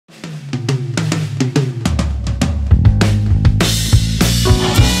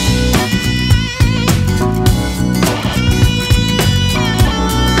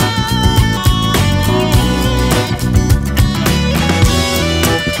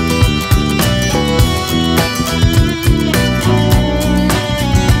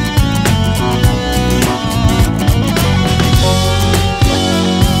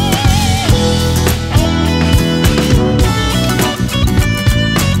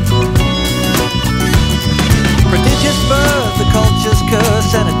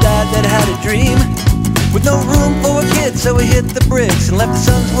hit the bricks and left the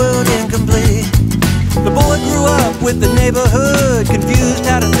son's world incomplete. The boy grew up with the neighborhood, confused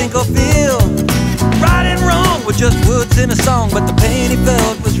how to think or feel. Right and wrong were just words in a song, but the pain he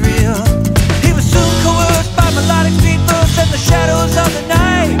felt was real. He was soon coerced by melodic street books and the shadows of the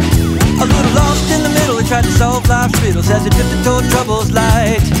night. A little lost in the middle, he tried to solve life's riddles as he drifted toward trouble's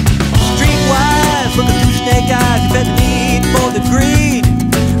light. Streetwise, looking through snake eyes, he fed the need for the greed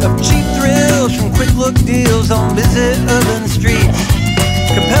of cheap thrills from quick-look deals on busy urban streets.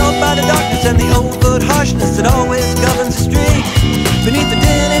 Compelled by the darkness and the overt harshness that always governs the street. Beneath the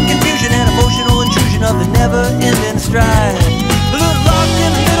din and confusion and emotional intrusion of the never-ending strife, a little lost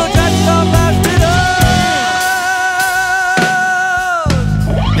in the middle, tried to solve life's riddles.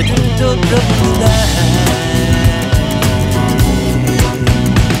 They drifted toward trouble's light.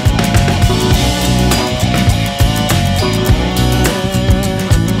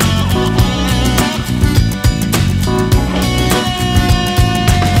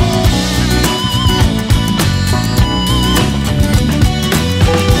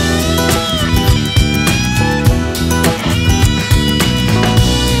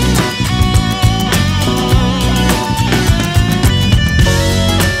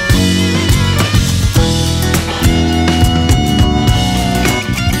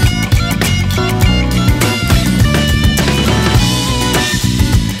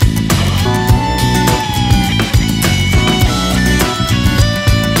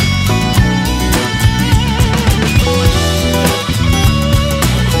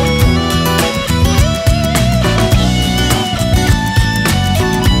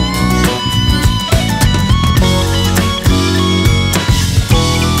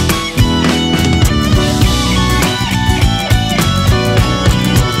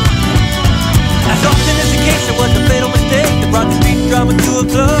 Drama to a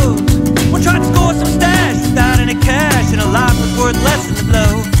close. One tried to score some stash without any cash, and a life was worth less than the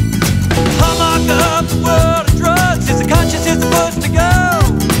blow.